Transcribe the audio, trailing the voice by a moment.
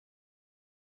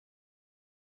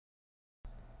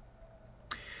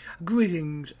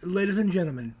Greetings, ladies and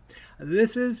gentlemen.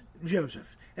 This is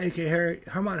Joseph, aka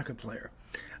Harmonica Player,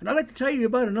 and I'd like to tell you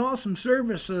about an awesome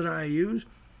service that I use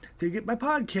to get my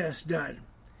podcast done.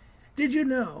 Did you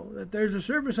know that there's a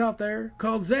service out there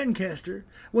called Zencastr,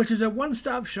 which is a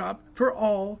one-stop shop for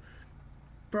all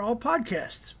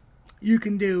podcasts? You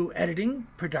can do editing,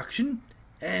 production,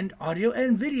 and audio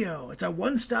and video. It's a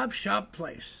one-stop shop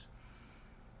place.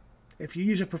 If you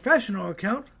use a professional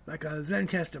account, like a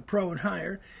Zencastr Pro and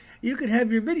higher, you can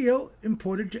have your video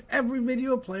imported to every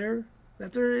video player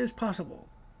that there is possible.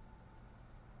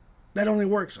 That only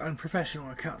works on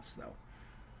professional accounts, though.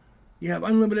 You have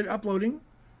unlimited uploading,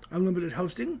 unlimited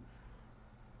hosting,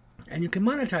 and you can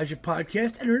monetize your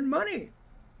podcast and earn money.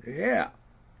 Yeah.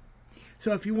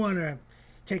 So if you want to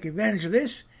take advantage of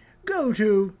this, go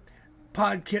to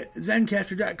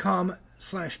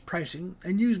Zencastr.com/pricing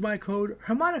and use my code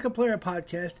Harmonica Player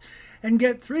Podcast and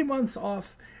get 3 months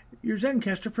off your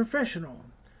Zencastr Professional.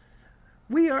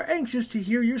 We are anxious to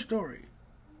hear your story.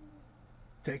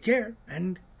 Take care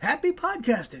and happy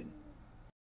podcasting.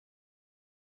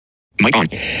 Mic on.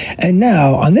 And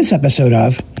now on this episode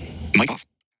of Mic off.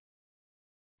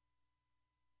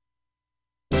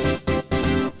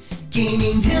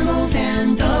 Gaining demos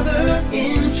and other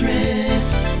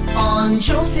interests on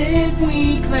Joseph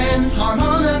Weekland's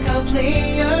Harmonica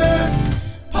Player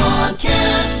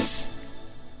Podcasts.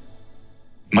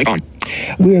 Mic on.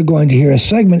 we are going to hear a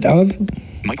segment of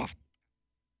Mic off.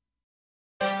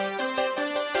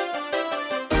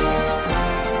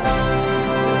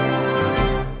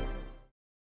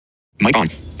 Mic on.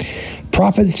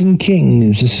 Prophets and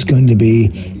Kings. This is going to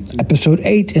be episode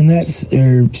 8 in that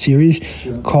series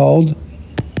called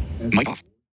Mic off.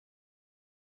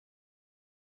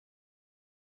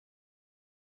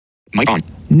 Mic on.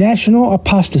 National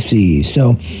Apostasy.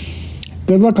 So,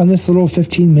 good luck on this little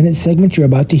 15-minute segment you're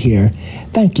about to hear.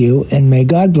 Thank you, and may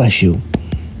God bless you.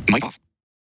 Mic off.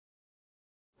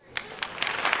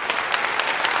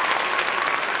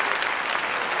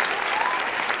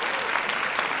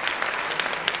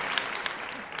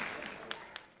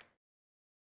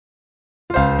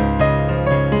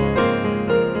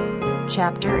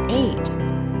 Chapter 8,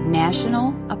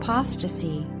 National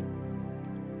Apostasy.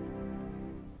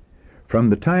 From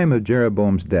the time of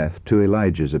Jeroboam's death to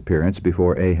Elijah's appearance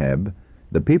before Ahab,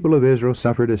 the people of Israel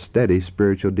suffered a steady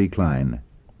spiritual decline.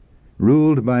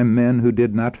 Ruled by men who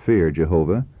did not fear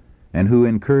Jehovah, and who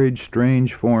encouraged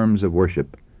strange forms of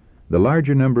worship, the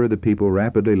larger number of the people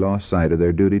rapidly lost sight of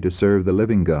their duty to serve the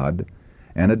living God,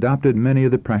 and adopted many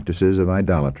of the practices of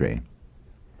idolatry.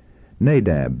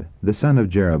 Nadab, the son of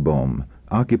Jeroboam,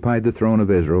 occupied the throne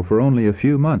of Israel for only a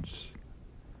few months.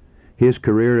 His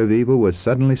career of evil was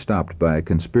suddenly stopped by a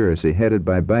conspiracy headed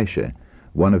by Baasha,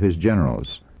 one of his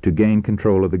generals, to gain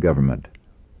control of the government.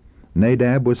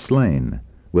 Nadab was slain,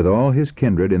 with all his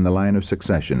kindred in the line of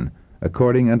succession,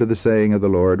 according unto the saying of the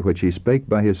Lord which he spake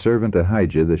by his servant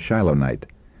Ahijah the Shilonite,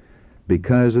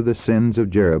 because of the sins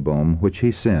of Jeroboam which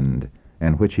he sinned,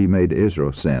 and which he made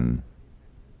Israel sin.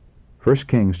 1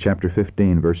 Kings chapter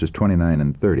 15, verses 29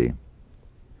 and 30.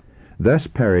 Thus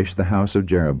perished the house of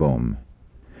Jeroboam.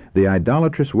 The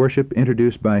idolatrous worship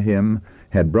introduced by him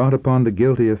had brought upon the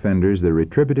guilty offenders the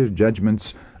retributive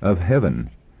judgments of heaven,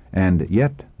 and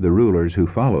yet the rulers who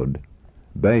followed,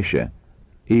 Baasha,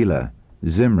 Elah,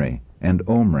 Zimri, and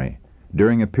Omri,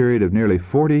 during a period of nearly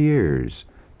 40 years,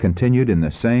 continued in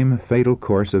the same fatal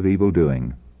course of evil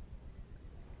doing.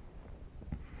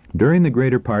 During the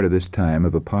greater part of this time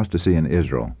of apostasy in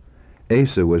Israel,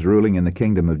 Asa was ruling in the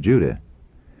kingdom of Judah.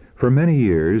 For many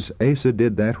years Asa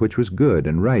did that which was good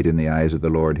and right in the eyes of the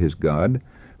Lord his God,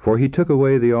 for he took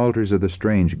away the altars of the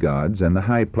strange gods and the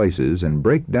high places, and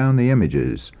brake down the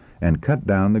images, and cut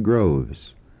down the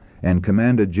groves, and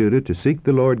commanded Judah to seek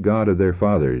the Lord God of their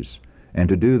fathers, and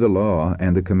to do the law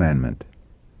and the commandment.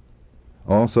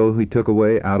 Also he took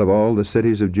away out of all the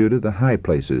cities of Judah the high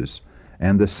places,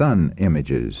 and the sun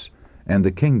images, and the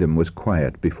kingdom was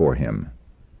quiet before him.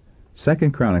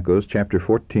 2 Chronicles chapter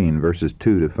 14, verses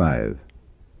 2 to 5.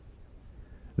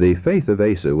 The faith of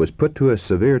Asa was put to a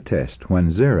severe test when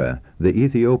Zerah the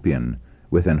Ethiopian,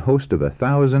 with an host of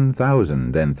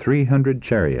 1,000,000 and 300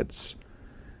 chariots,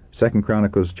 2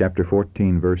 Chronicles chapter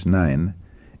 14, verse 9,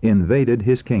 invaded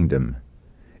his kingdom.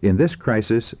 In this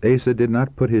crisis Asa did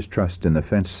not put his trust in the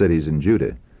fenced cities in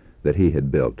Judah that he had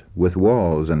built, with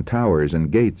walls and towers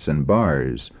and gates and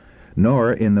bars,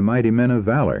 nor in the mighty men of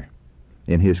valor,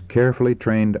 in his carefully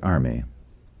trained army.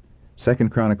 2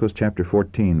 Chronicles chapter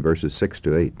 14, verses 6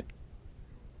 to 8.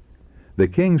 The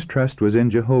king's trust was in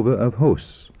Jehovah of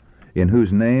hosts, in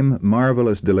whose name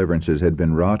marvelous deliverances had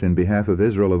been wrought in behalf of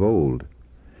Israel of old.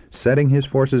 Setting his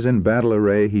forces in battle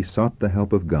array, he sought the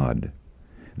help of God.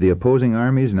 The opposing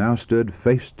armies now stood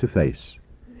face to face.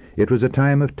 It was a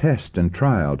time of test and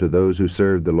trial to those who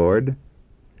served the Lord.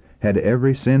 Had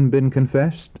every sin been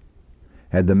confessed?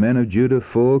 Had the men of Judah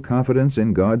full confidence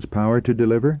in God's power to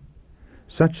deliver?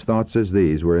 Such thoughts as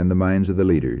these were in the minds of the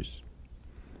leaders.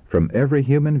 From every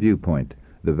human viewpoint,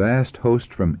 the vast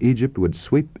host from Egypt would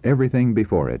sweep everything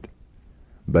before it.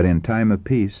 But in time of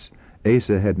peace,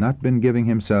 Asa had not been giving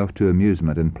himself to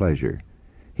amusement and pleasure.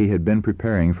 He had been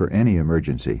preparing for any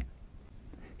emergency.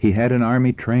 He had an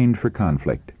army trained for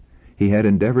conflict. He had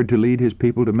endeavored to lead his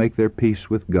people to make their peace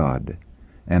with God.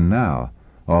 And now,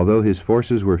 although his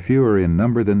forces were fewer in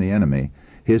number than the enemy,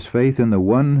 his faith in the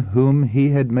one whom he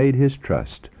had made his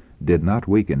trust did not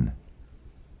weaken.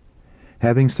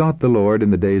 Having sought the Lord in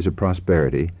the days of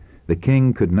prosperity, the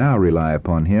king could now rely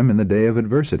upon him in the day of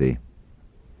adversity.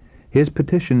 His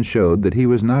petition showed that he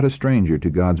was not a stranger to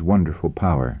God's wonderful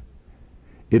power.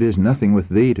 "It is nothing with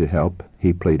thee to help,"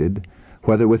 he pleaded,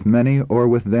 "whether with many or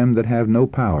with them that have no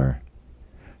power.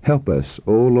 Help us,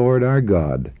 O Lord our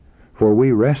God, for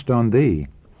we rest on thee,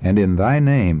 and in thy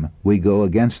name we go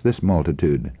against this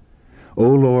multitude.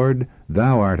 O Lord,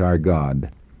 thou art our God.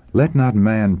 Let not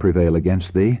man prevail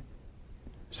against thee."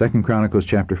 2 Chronicles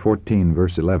chapter 14,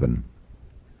 verse 11.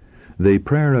 The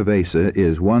prayer of Asa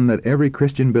is one that every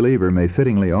Christian believer may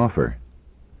fittingly offer.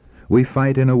 We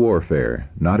fight in a warfare,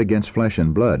 not against flesh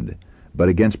and blood, but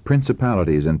against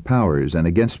principalities and powers and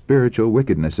against spiritual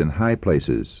wickedness in high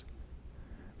places.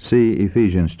 See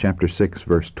Ephesians chapter 6,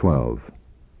 verse 12.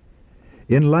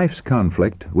 In life's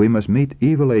conflict, we must meet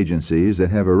evil agencies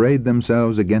that have arrayed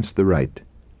themselves against the right.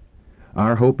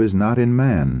 Our hope is not in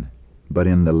man, but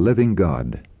in the living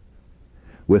God.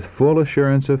 With full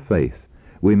assurance of faith,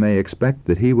 we may expect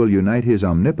that he will unite his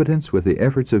omnipotence with the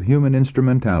efforts of human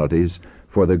instrumentalities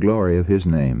for the glory of his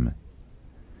name.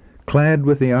 Clad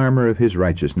with the armor of his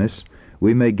righteousness,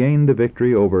 we may gain the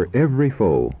victory over every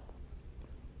foe.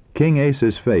 King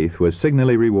Asa's faith was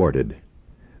signally rewarded.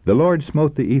 The Lord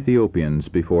smote the Ethiopians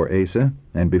before Asa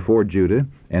and before Judah,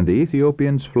 and the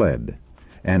Ethiopians fled.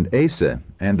 And Asa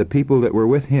and the people that were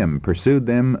with him pursued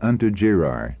them unto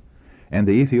Gerar. And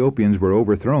the Ethiopians were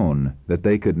overthrown, that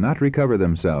they could not recover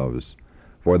themselves,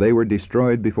 for they were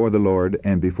destroyed before the Lord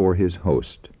and before his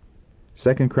host.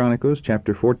 2 Chronicles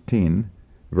chapter 14,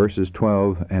 verses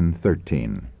 12 and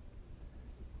 13.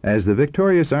 As the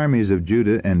victorious armies of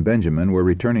Judah and Benjamin were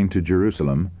returning to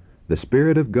Jerusalem, the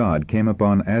Spirit of God came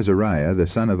upon Azariah the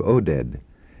son of Oded,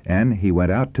 and he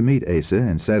went out to meet Asa,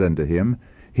 and said unto him,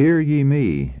 Hear ye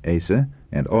me, Asa,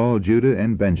 and all Judah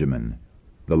and Benjamin.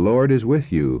 The Lord is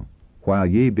with you, while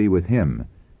ye be with him,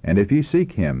 and if ye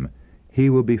seek him, he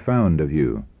will be found of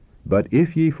you. But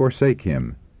if ye forsake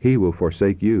him, he will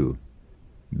forsake you.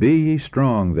 Be ye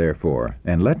strong, therefore,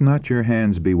 and let not your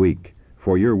hands be weak,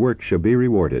 for your work shall be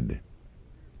rewarded.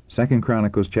 2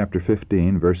 Chronicles chapter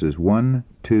 15, verses 1,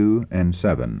 2, and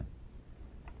 7.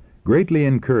 Greatly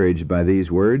encouraged by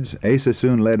these words, Asa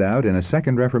soon led out in a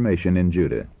second reformation in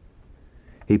Judah.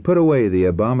 He put away the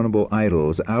abominable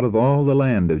idols out of all the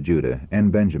land of Judah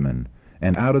and Benjamin,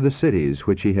 and out of the cities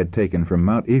which he had taken from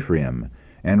Mount Ephraim,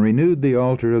 and renewed the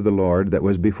altar of the Lord that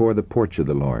was before the porch of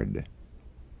the Lord.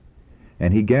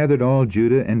 And he gathered all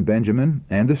Judah and Benjamin,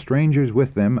 and the strangers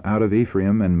with them out of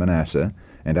Ephraim and Manasseh,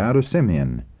 and out of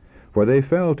Simeon, for they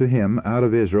fell to him out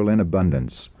of Israel in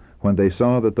abundance, when they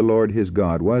saw that the Lord his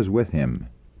God was with him.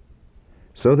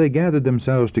 So they gathered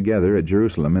themselves together at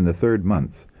Jerusalem in the 3rd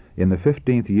month, in the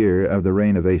 15th year of the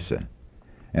reign of Asa.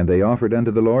 And they offered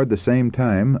unto the Lord the same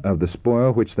time of the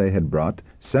spoil which they had brought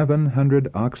 700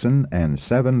 oxen and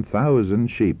 7,000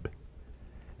 sheep.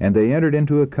 And they entered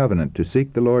into a covenant to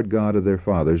seek the Lord God of their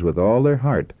fathers with all their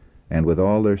heart and with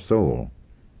all their soul.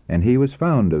 And he was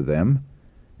found of them,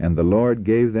 and the Lord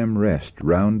gave them rest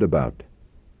round about.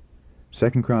 2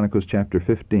 Chronicles chapter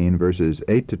 15, verses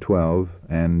 8 to 12,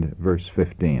 and verse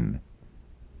 15.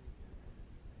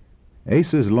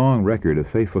 Asa's long record of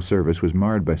faithful service was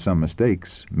marred by some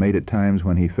mistakes, made at times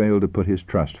when he failed to put his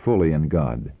trust fully in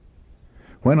God.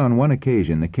 When on one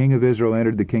occasion the king of Israel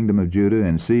entered the kingdom of Judah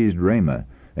and seized Ramah,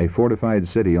 a fortified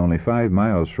city only 5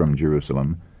 miles from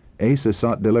Jerusalem, Asa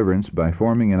sought deliverance by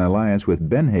forming an alliance with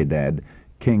Ben-Hadad,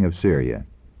 king of Syria.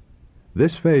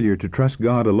 This failure to trust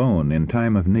God alone in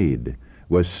time of need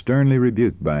was sternly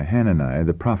rebuked by Hanani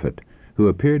the prophet, who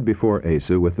appeared before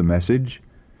Asa with the message,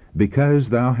 Because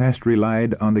thou hast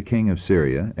relied on the king of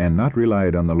Syria, and not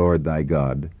relied on the Lord thy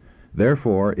God,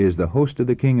 therefore is the host of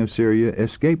the king of Syria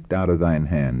escaped out of thine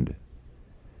hand.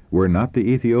 Were not the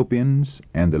Ethiopians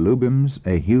and the Lubims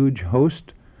a huge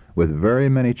host, with very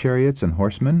many chariots and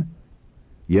horsemen?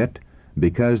 Yet,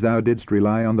 because thou didst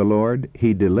rely on the Lord,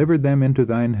 he delivered them into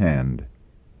thine hand.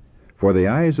 For the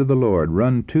eyes of the Lord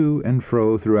run to and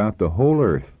fro throughout the whole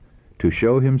earth, to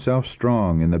show himself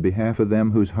strong in the behalf of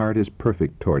them whose heart is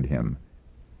perfect toward him.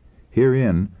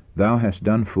 Herein thou hast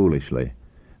done foolishly.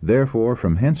 Therefore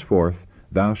from henceforth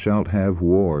thou shalt have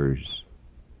wars.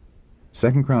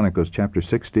 2 Chronicles chapter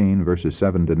 16, verses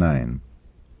 7 to 9.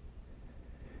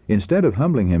 Instead of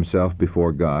humbling himself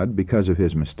before God because of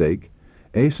his mistake,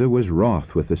 Asa was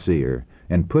wroth with the seer,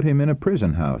 and put him in a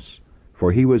prison house,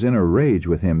 for he was in a rage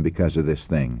with him because of this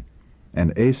thing.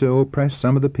 And Asa oppressed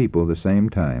some of the people the same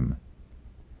time.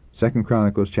 2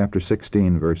 Chronicles chapter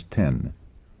 16, verse 10.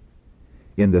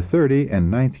 In the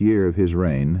 39th year of his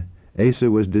reign, Asa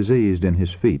was diseased in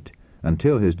his feet,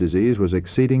 until his disease was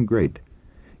exceeding great.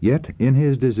 Yet in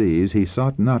his disease he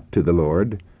sought not to the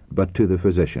Lord, but to the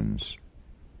physicians.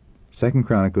 2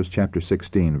 Chronicles chapter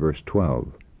 16, verse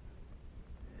 12.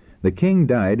 The king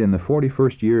died in the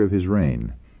 41st year of his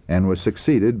reign, and was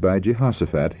succeeded by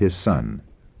Jehoshaphat his son.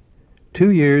 2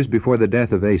 years before the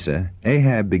death of Asa,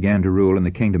 Ahab began to rule in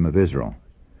the kingdom of Israel.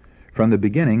 From the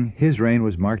beginning, his reign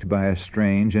was marked by a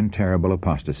strange and terrible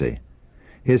apostasy.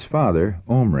 His father,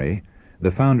 Omri,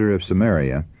 the founder of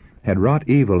Samaria, had wrought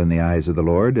evil in the eyes of the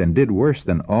Lord, and did worse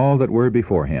than all that were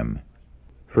before him.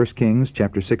 1 Kings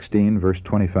chapter 16, verse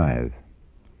 25.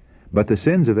 But the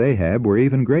sins of Ahab were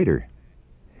even greater.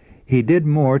 He did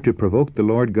more to provoke the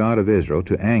Lord God of Israel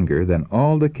to anger than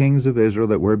all the kings of Israel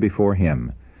that were before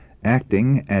him,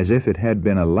 acting as if it had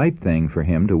been a light thing for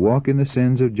him to walk in the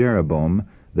sins of Jeroboam,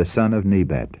 the son of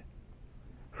Nebat.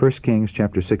 1 Kings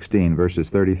chapter 16, verses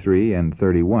 33 and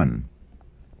 31.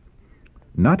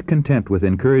 Not content with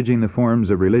encouraging the forms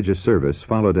of religious service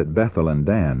followed at Bethel and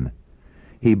Dan,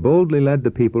 he boldly led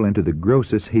the people into the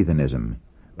grossest heathenism,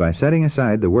 by setting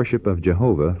aside the worship of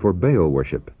Jehovah for Baal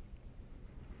worship.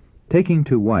 Taking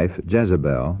to wife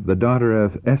Jezebel, the daughter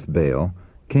of Ethbaal,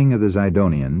 king of the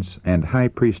Zidonians, and high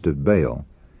priest of Baal,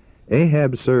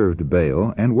 Ahab served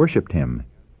Baal and worshipped him,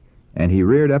 and he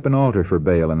reared up an altar for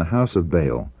Baal in the house of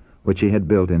Baal, which he had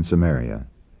built in Samaria.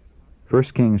 1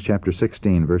 Kings chapter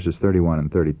 16, verses 31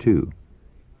 and 32.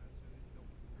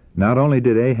 Not only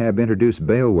did Ahab introduce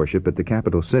Baal worship at the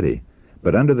capital city,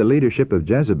 but under the leadership of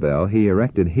Jezebel he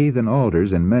erected heathen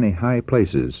altars in many high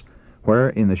places, where,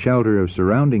 in the shelter of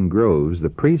surrounding groves, the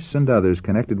priests and others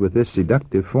connected with this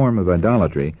seductive form of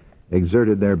idolatry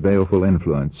exerted their baleful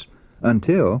influence,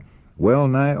 until well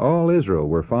nigh all Israel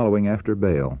were following after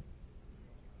Baal.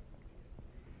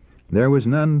 There was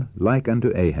none like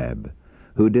unto Ahab,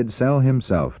 who did sell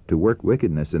himself to work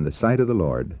wickedness in the sight of the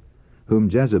Lord,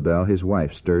 whom Jezebel his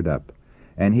wife stirred up,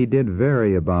 and he did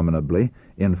very abominably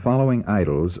in following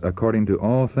idols according to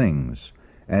all things,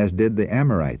 as did the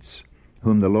Amorites,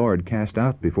 whom the Lord cast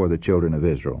out before the children of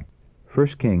Israel. 1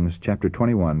 Kings chapter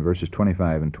 21, verses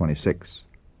 25 and 26.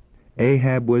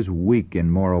 Ahab was weak in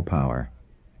moral power.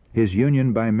 His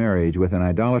union by marriage with an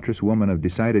idolatrous woman of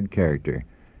decided character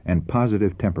and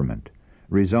positive temperament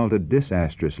resulted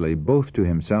disastrously both to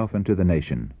himself and to the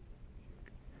nation.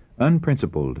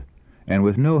 Unprincipled, and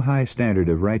with no high standard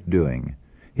of right doing,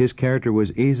 his character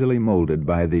was easily molded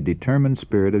by the determined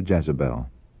spirit of Jezebel.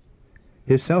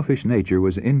 His selfish nature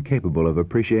was incapable of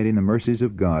appreciating the mercies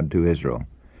of God to Israel,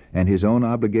 and his own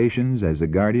obligations as the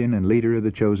guardian and leader of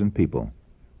the chosen people.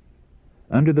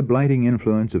 Under the blighting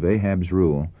influence of Ahab's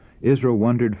rule, Israel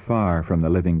wandered far from the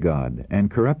living God, and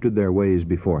corrupted their ways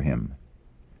before him.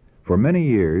 For many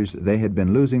years they had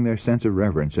been losing their sense of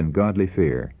reverence and godly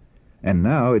fear, and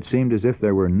now it seemed as if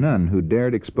there were none who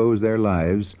dared expose their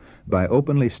lives by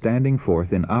openly standing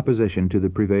forth in opposition to the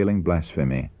prevailing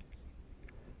blasphemy.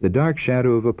 The dark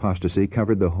shadow of apostasy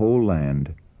covered the whole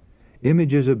land.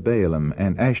 Images of Baalim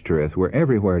and Ashtoreth were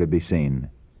everywhere to be seen.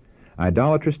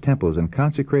 Idolatrous temples and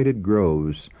consecrated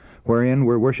groves, wherein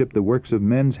were worshipped the works of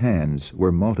men's hands,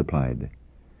 were multiplied.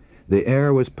 The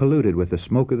air was polluted with the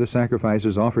smoke of the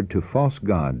sacrifices offered to false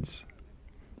gods.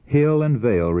 Hill and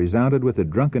vale resounded with the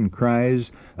drunken cries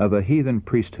of a heathen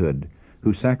priesthood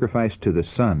who sacrificed to the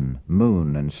sun,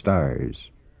 moon, and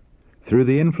stars. Through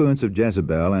the influence of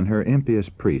Jezebel and her impious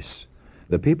priests,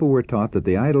 the people were taught that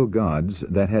the idol gods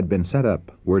that had been set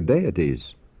up were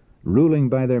deities, ruling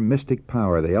by their mystic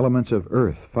power the elements of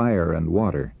earth, fire, and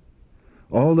water.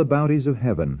 All the bounties of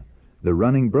heaven, the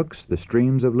running brooks, the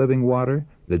streams of living water,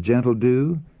 the gentle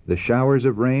dew, the showers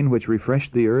of rain which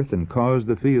refreshed the earth and caused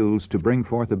the fields to bring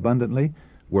forth abundantly,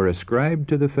 were ascribed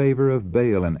to the favor of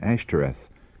Baal and Ashtoreth,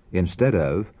 instead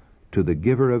of to the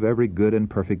giver of every good and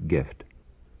perfect gift.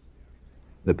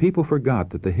 The people forgot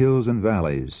that the hills and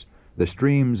valleys, the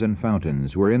streams and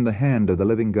fountains, were in the hand of the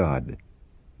living God.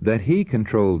 that he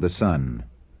controlled the sun,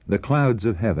 the clouds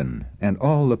of heaven, and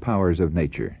all the powers of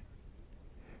nature.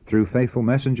 Through faithful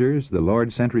messengers, the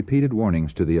Lord sent repeated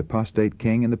warnings to the apostate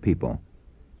king and the people,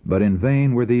 but in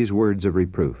vain were these words of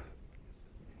reproof.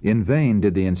 In vain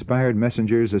did the inspired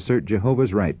messengers assert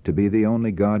Jehovah's right to be the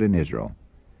only God in Israel.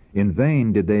 In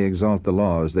vain did they exalt the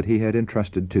laws that he had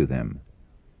entrusted to them.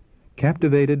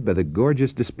 Captivated by the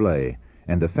gorgeous display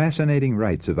and the fascinating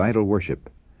rites of idol worship,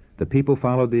 the people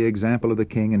followed the example of the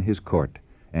king and his court,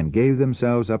 and gave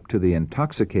themselves up to the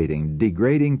intoxicating,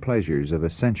 degrading pleasures of a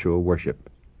sensual worship.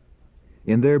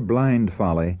 In their blind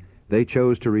folly, they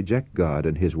chose to reject God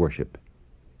and his worship.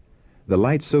 The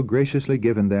light so graciously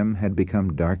given them had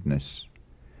become darkness.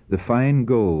 The fine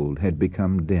gold had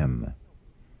become dim.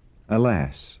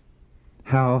 Alas,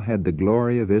 how had the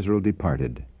glory of Israel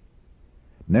departed?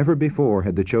 Never before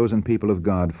had the chosen people of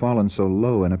God fallen so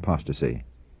low in apostasy.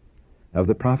 Of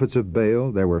the prophets of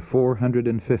Baal there were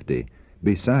 450,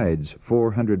 besides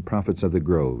 400 prophets of the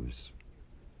groves.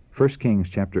 1 Kings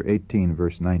chapter 18,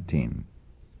 verse 19.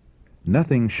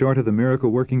 Nothing short of the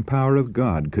miracle-working power of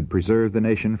God could preserve the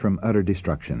nation from utter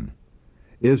destruction.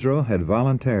 Israel had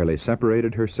voluntarily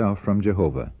separated herself from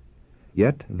Jehovah.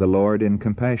 Yet the Lord in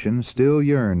compassion still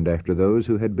yearned after those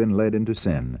who had been led into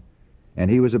sin,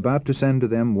 and he was about to send to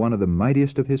them one of the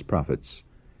mightiest of his prophets,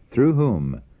 through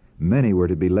whom many were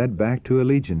to be led back to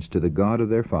allegiance to the God of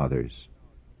their fathers.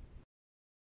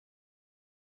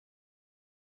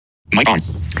 Mic on.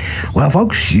 Well,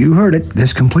 folks, you heard it.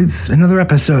 This completes another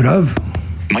episode of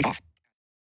Mic off.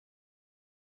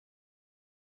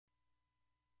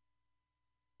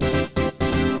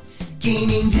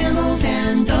 Gaining demos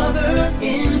and other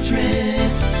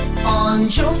interests on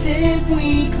Joseph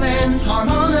Weekland's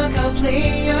Harmonica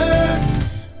Player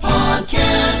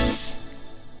Podcasts.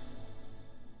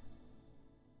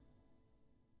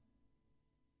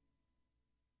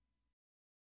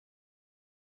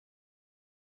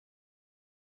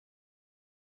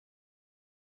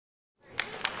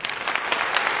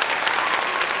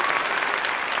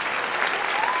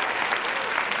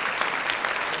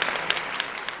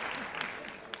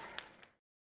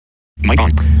 Mic on.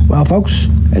 Well, folks,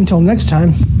 until next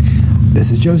time, this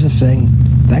is Joseph saying,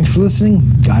 thanks for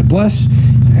listening, God bless,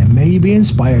 and may you be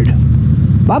inspired.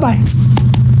 Bye-bye.